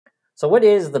So what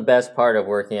is the best part of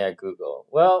working at Google?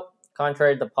 Well,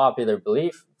 contrary to popular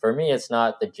belief, for me it's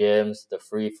not the gyms, the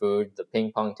free food, the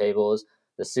ping pong tables,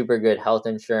 the super good health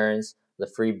insurance, the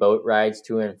free boat rides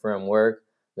to and from work,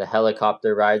 the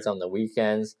helicopter rides on the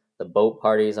weekends, the boat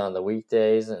parties on the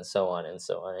weekdays, and so on and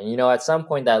so on. And at some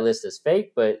point that list is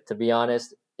fake, but to be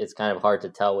honest, it's kind of hard to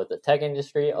tell with the tech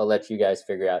industry. I'll let you guys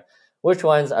figure out which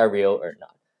ones are real or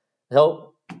not.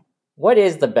 So, what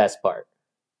is the best part?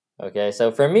 Okay,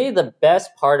 so for me, the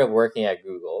best part of working at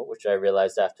Google, which I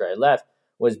realized after I left,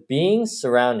 was being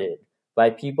surrounded by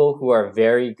people who are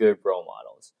very good role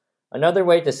models. Another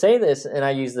way to say this, and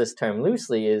I use this term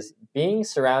loosely, is being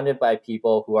surrounded by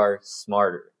people who are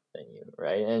smarter than you,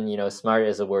 right? And smart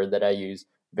is a word that I use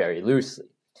very loosely.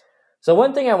 So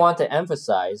one thing I want to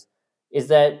emphasize is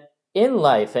that in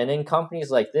life and in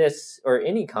companies like this or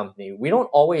any company, we don't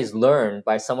always learn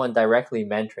by someone directly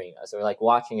mentoring us or like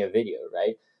watching a video,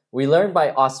 right? We learn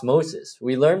by osmosis.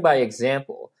 We learn by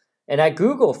example. And at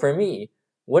Google, for me,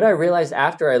 what I realized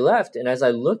after I left, and as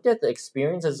I looked at the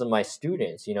experiences of my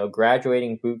students,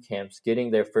 graduating boot camps,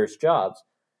 getting their first jobs,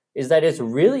 is that it's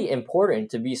really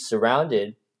important to be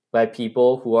surrounded by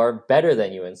people who are better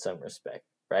than you in some respect,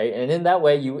 right? And in that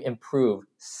way, you improve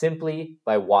simply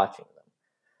by watching them.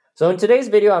 So in today's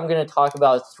video, I'm going to talk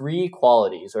about 3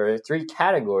 qualities or 3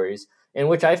 categories in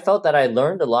which I felt that I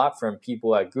learned a lot from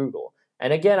people at Google.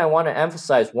 And again, I want to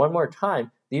emphasize one more time,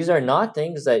 these are not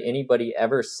things that anybody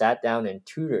ever sat down and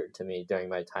tutored to me during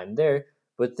my time there,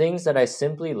 but things that I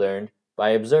simply learned by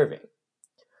observing.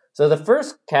 So the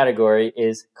first category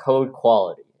is code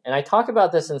quality. And I talk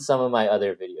about this in some of my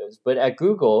other videos, but at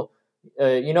Google,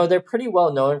 they're pretty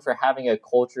well known for having a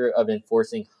culture of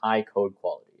enforcing high code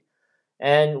quality.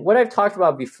 And what I've talked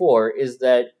about before is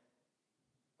that,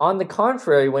 on the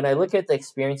contrary, when I look at the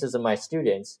experiences of my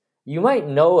students, you might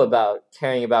know about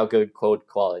caring about good code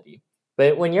quality,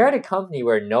 but when you're at a company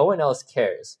where no one else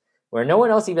cares, where no one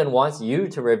else even wants you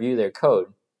to review their code,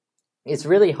 it's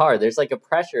really hard. There's like a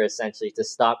pressure essentially to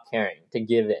stop caring, to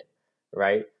give in,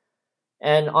 right?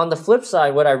 And on the flip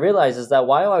side, what I realized is that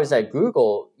while I was at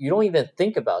Google, you don't even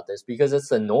think about this because it's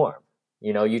the norm.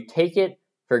 You take it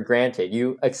for granted.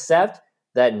 You accept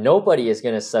that nobody is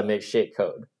going to submit shit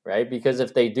code, right? Because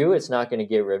if they do, it's not going to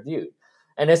get reviewed.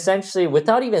 And essentially,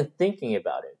 without even thinking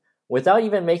about it, without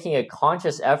even making a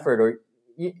conscious effort or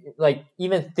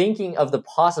even thinking of the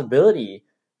possibility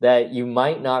that you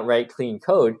might not write clean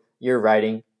code, you're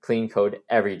writing clean code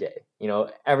every day.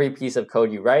 Every piece of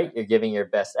code you write, you're giving your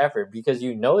best effort because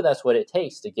that's what it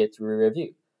takes to get through a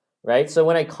review, right? So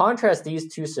when I contrast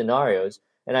these 2 scenarios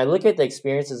and I look at the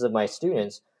experiences of my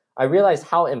students, I realize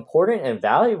how important and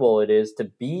valuable it is to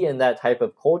be in that type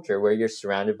of culture where you're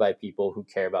surrounded by people who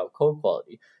care about code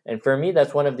quality. And for me,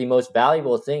 that's one of the most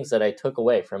valuable things that I took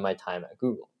away from my time at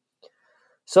Google.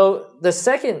 So the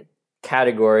second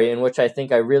category in which I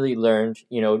think I really learned,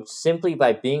 simply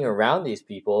by being around these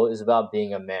people is about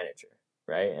being a manager,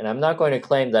 right? And I'm not going to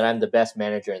claim that I'm the best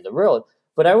manager in the world,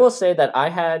 but I will say that I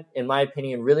had, in my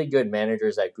opinion, really good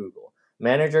managers at Google.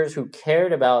 Managers who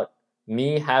cared about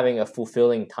me having a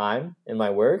fulfilling time in my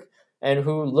work and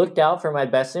who looked out for my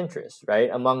best interests, right?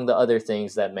 Among the other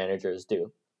things that managers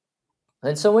do.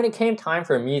 And so when it came time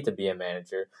for me to be a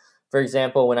manager, for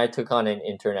example, when I took on an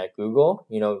intern at Google,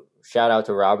 shout out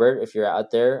to Robert if you're out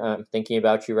there. I'm thinking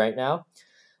about you right now.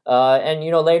 And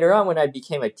later on when I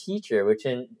became a teacher, which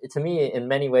to me in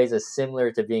many ways is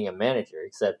similar to being a manager,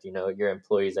 except your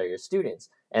employees are your students.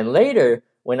 And later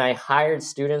when I hired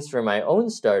students for my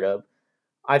own startup,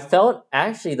 I felt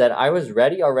actually that I was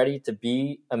ready already to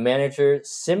be a manager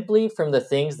simply from the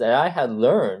things that I had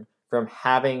learned from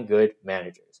having good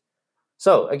managers.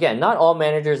 So again, not all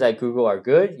managers at Google are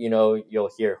good. You'll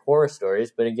hear horror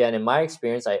stories, but again, in my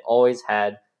experience, I always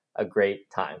had a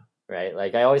great time, right?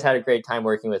 Like I always had a great time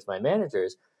working with my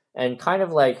managers, and kind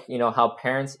of like, how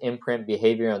parents imprint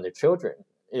behavior on their children.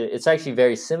 It's actually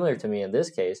very similar to me in this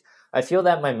case. I feel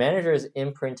that my managers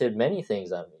imprinted many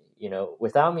things on me,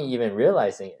 without me even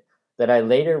realizing it, that I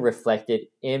later reflected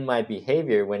in my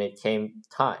behavior when it came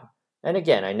time. And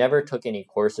again, I never took any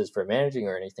courses for managing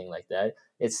or anything like that.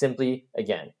 It's simply,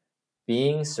 again,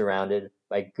 being surrounded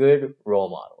by good role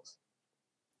models.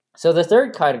 So the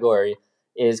third category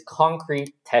is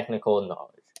concrete technical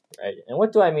knowledge, right? And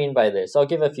what do I mean by this? I'll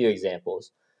give a few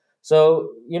examples.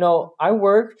 So, I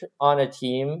worked on a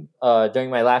team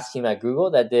during my last team at Google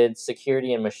that did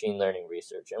security and machine learning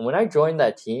research. And when I joined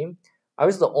that team, I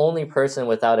was the only person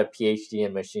without a PhD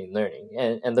in machine learning.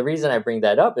 And the reason I bring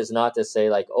that up is not to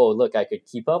say like, oh, look, I could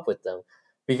keep up with them.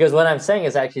 Because what I'm saying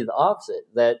is actually the opposite,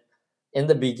 that in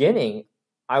the beginning,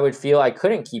 I would feel I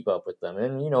couldn't keep up with them,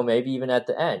 and maybe even at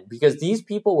the end, because these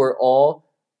people were all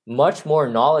much more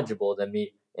knowledgeable than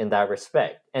me in that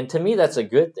respect. And to me, that's a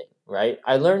good thing, right?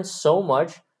 I learned so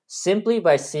much simply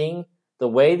by seeing the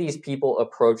way these people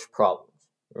approach problems,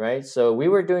 right? So we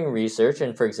were doing research,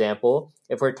 and for example,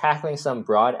 if we're tackling some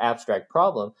broad abstract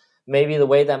problem, maybe the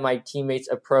way that my teammates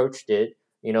approached it,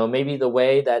 maybe the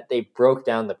way that they broke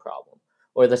down the problem,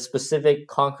 or the specific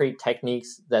concrete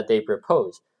techniques that they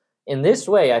proposed. In this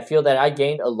way, I feel that I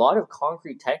gained a lot of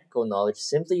concrete technical knowledge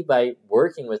simply by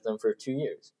working with them for 2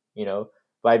 years,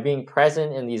 by being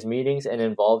present in these meetings and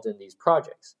involved in these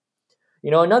projects.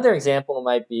 Another example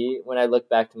might be when I look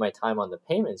back to my time on the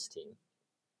payments team.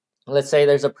 Let's say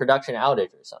there's a production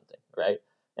outage or something, right?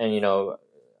 And,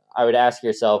 I would ask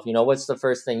yourself, what's the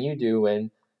first thing you do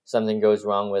when something goes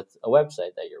wrong with a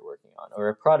website that you're working on or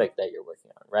a product that you're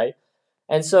working on, right?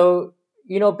 And so,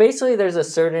 basically there's a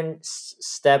certain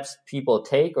steps people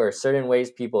take or certain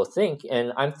ways people think.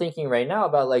 And I'm thinking right now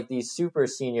about like these super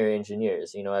senior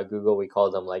engineers, at Google, we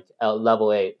call them like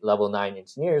level 8, level 9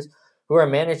 engineers who are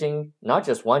managing not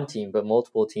just one team, but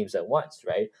multiple teams at once,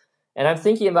 right? And I'm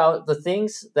thinking about the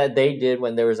things that they did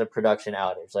when there was a production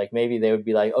outage. Like maybe they would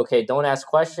be like, okay, don't ask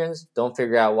questions, don't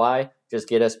figure out why, just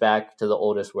get us back to the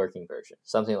oldest working version,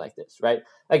 something like this, right?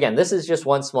 Again, this is just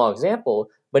one small example,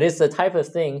 but it's the type of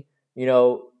thing,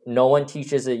 no one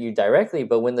teaches it you directly,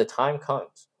 but when the time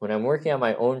comes, when I'm working on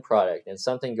my own product and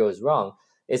something goes wrong,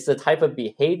 it's the type of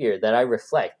behavior that I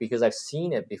reflect because I've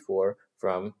seen it before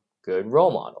from good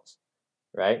role models,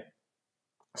 right?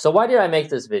 So why did I make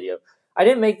this video? I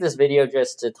didn't make this video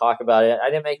just to talk about it. I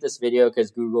didn't make this video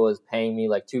because Google is paying me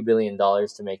like $2 billion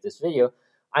to make this video.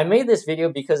 I made this video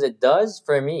because it does,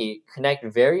 for me, connect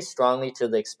very strongly to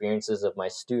the experiences of my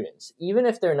students. Even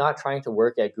if they're not trying to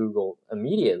work at Google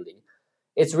immediately,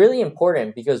 it's really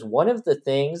important because one of the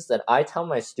things that I tell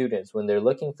my students when they're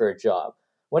looking for a job,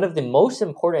 one of the most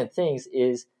important things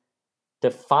is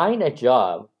to find a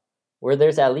job where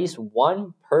there's at least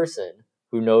one person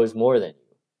who knows more than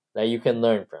you that you can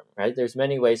learn from, right? There's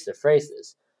many ways to phrase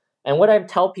this. And what I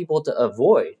tell people to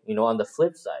avoid, on the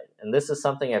flip side, and this is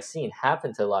something I've seen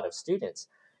happen to a lot of students,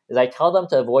 is I tell them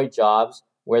to avoid jobs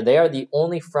where they are the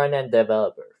only front-end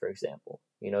developer, for example.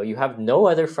 You have no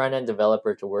other front-end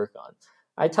developer to work on.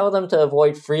 I tell them to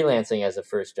avoid freelancing as a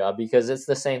first job because it's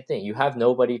the same thing. You have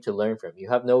nobody to learn from. You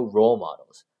have no role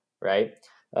models, right?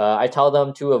 I tell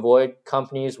them to avoid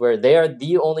companies where they are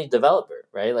the only developer,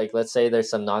 right? Like let's say there's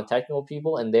some non-technical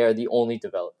people and they are the only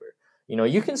developer.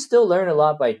 You can still learn a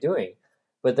lot by doing,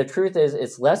 but the truth is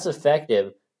it's less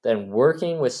effective than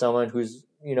working with someone who's,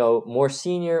 more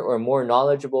senior or more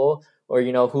knowledgeable or,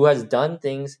 who has done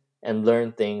things and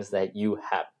learned things that you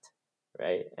haven't,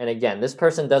 right? And again, this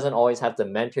person doesn't always have to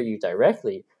mentor you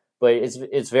directly, but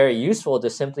it's very useful to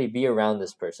simply be around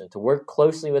this person, to work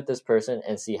closely with this person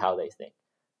and see how they think.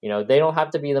 They don't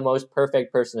have to be the most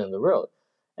perfect person in the world.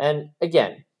 And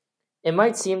again, it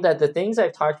might seem that the things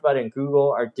I've talked about in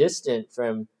Google are distant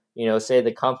from, say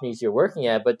the companies you're working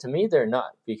at, but to me, they're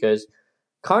not, because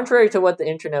contrary to what the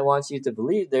internet wants you to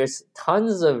believe, there's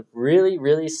tons of really,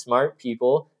 really smart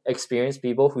people, experienced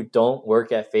people who don't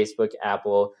work at Facebook,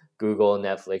 Apple, Google,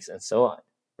 Netflix, and so on,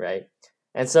 right?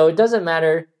 And so it doesn't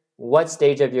matter what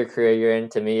stage of your career you're in.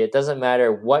 To me, it doesn't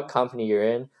matter what company you're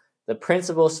in. The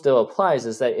principle still applies,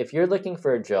 is that if you're looking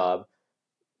for a job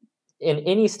in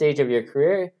any stage of your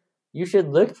career, you should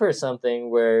look for something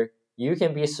where you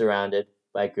can be surrounded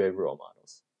by good role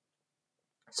models.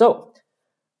 So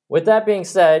with that being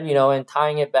said, and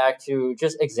tying it back to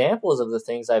just examples of the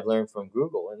things I've learned from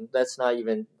Google, and that's not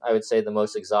even, I would say, the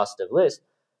most exhaustive list.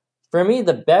 For me,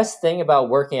 the best thing about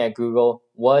working at Google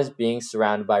was being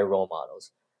surrounded by role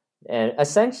models. And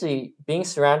essentially being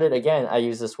surrounded, again, I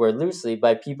use this word loosely,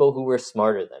 by people who were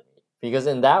smarter than me. Because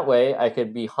in that way, I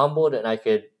could be humbled and I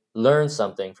could learn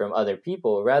something from other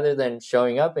people rather than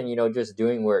showing up and, just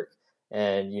doing work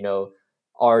and,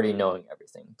 already knowing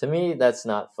everything. To me, that's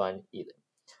not fun either.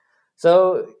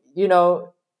 So,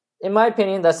 in my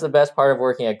opinion, that's the best part of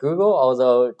working at Google.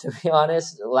 Although, to be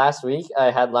honest, last week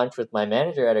I had lunch with my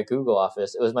manager at a Google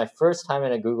office. It was my first time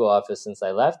in a Google office since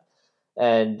I left.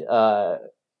 And I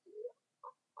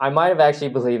might have actually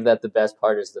believed that the best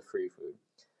part is the free food.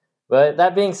 But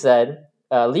that being said,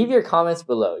 leave your comments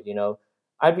below.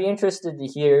 I'd be interested to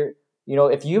hear,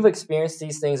 if you've experienced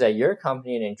these things at your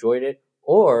company and enjoyed it,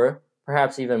 or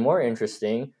perhaps even more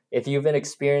interesting, if you've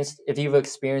experienced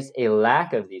a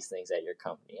lack of these things at your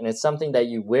company, and it's something that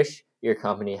you wish your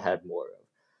company had more of.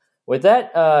 With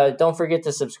that, don't forget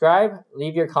to subscribe,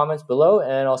 leave your comments below,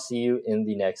 and I'll see you in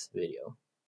the next video.